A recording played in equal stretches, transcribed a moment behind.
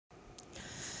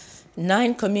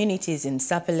9 communities in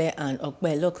Sapele and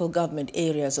Okpe local government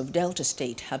areas of Delta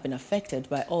State have been affected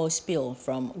by oil spill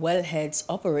from wellheads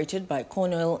operated by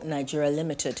Conoil Nigeria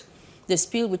Limited. The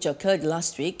spill, which occurred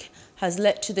last week, has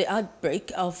led to the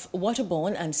outbreak of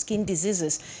waterborne and skin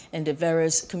diseases in the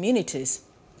various communities.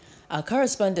 Our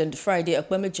correspondent Friday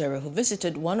Okpe, who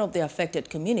visited one of the affected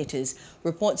communities,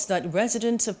 reports that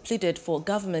residents have pleaded for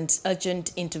government's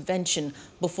urgent intervention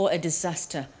before a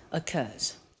disaster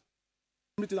occurs.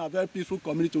 Community is a very peaceful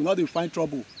community. We not find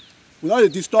trouble. We not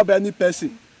disturb any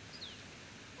person.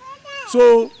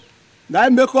 So now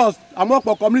make us among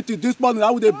the community this morning. I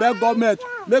would beg government,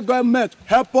 make government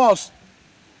help us.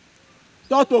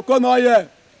 Talk to Conoil.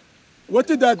 What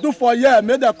did they do for year?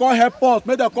 Make they call help us.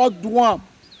 Make they call do one.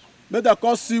 Make they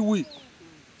call see we.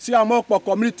 See among the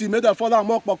community. Make they follow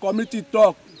among the community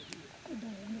talk.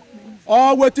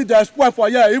 All what did they spoil for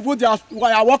year? Even their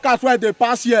workers where they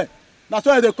pass here. That's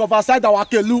why they cover side our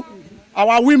kelu,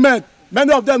 our women.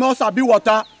 Many of them also be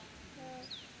water.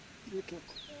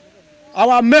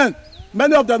 Our men,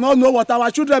 many of them don't know water.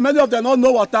 Our children, many of them don't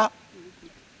know water.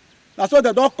 That's why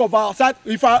they don't cover side.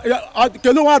 If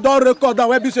kelu one don't record that,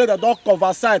 when we say they don't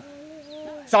cover side,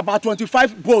 it's about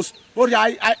 25 boats. When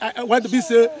we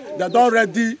say they don't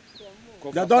ready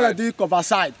cover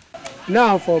side.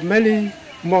 Now, for many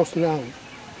months now,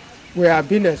 we have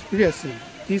been experiencing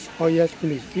this oil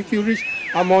spillage. If you reach,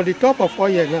 I'm on the top of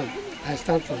oil now. I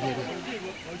stand for here now.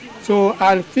 So,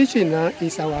 and fishing now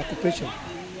is our occupation.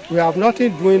 We have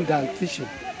nothing doing than fishing.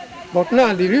 But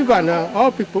now the river now,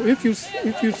 all people, if you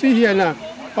see here now,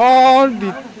 all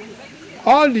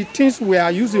the things we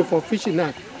are using for fishing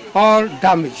now, all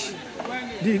damaged.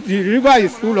 The river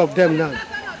is full of them now.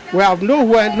 We have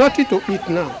nowhere, nothing to eat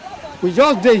now. We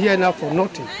just stay here now for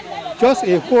nothing. Just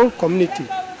a whole community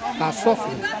are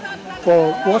suffering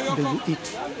for what they will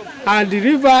eat. And the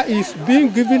river is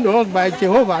being given to us by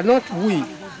Jehovah, not we.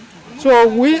 So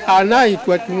we are now in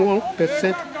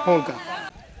 21% hunger.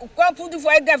 Put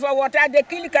for water, they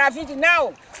kill crayfish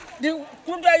now. The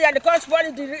crude oil, the cost for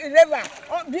the river.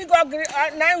 Big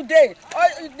now day.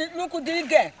 Look at the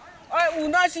guy. We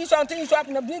not see something shop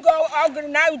in the big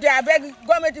now day. I beg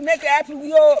government to make it happen.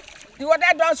 The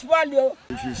water don't spoil you.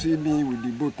 If you see me with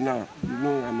the boat now, you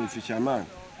know I'm a fisherman.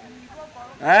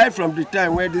 From the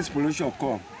time where this pollution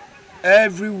come,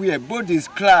 everywhere, boat is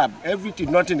club,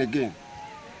 everything, nothing again.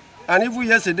 And even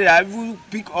yesterday, I even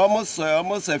pick almost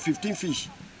 15 fish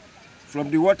from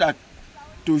the water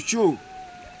to show.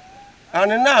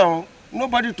 And now,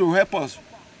 nobody to help us.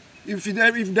 If they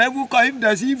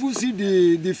even see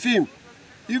the film,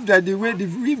 if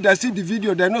they see the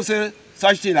video, they know say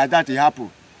such thing like that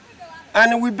happen.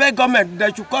 And we beg government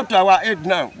that should come to our aid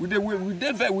now. With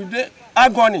the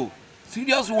agony.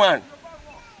 Serious one.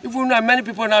 Even now, many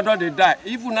people now don't die.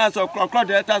 Even now, so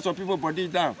some people body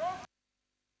down.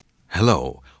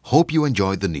 Hello. Hope you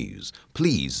enjoyed the news.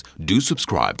 Please do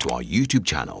subscribe to our YouTube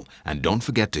channel and don't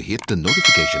forget to hit the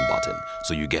notification button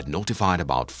so you get notified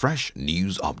about fresh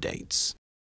news updates.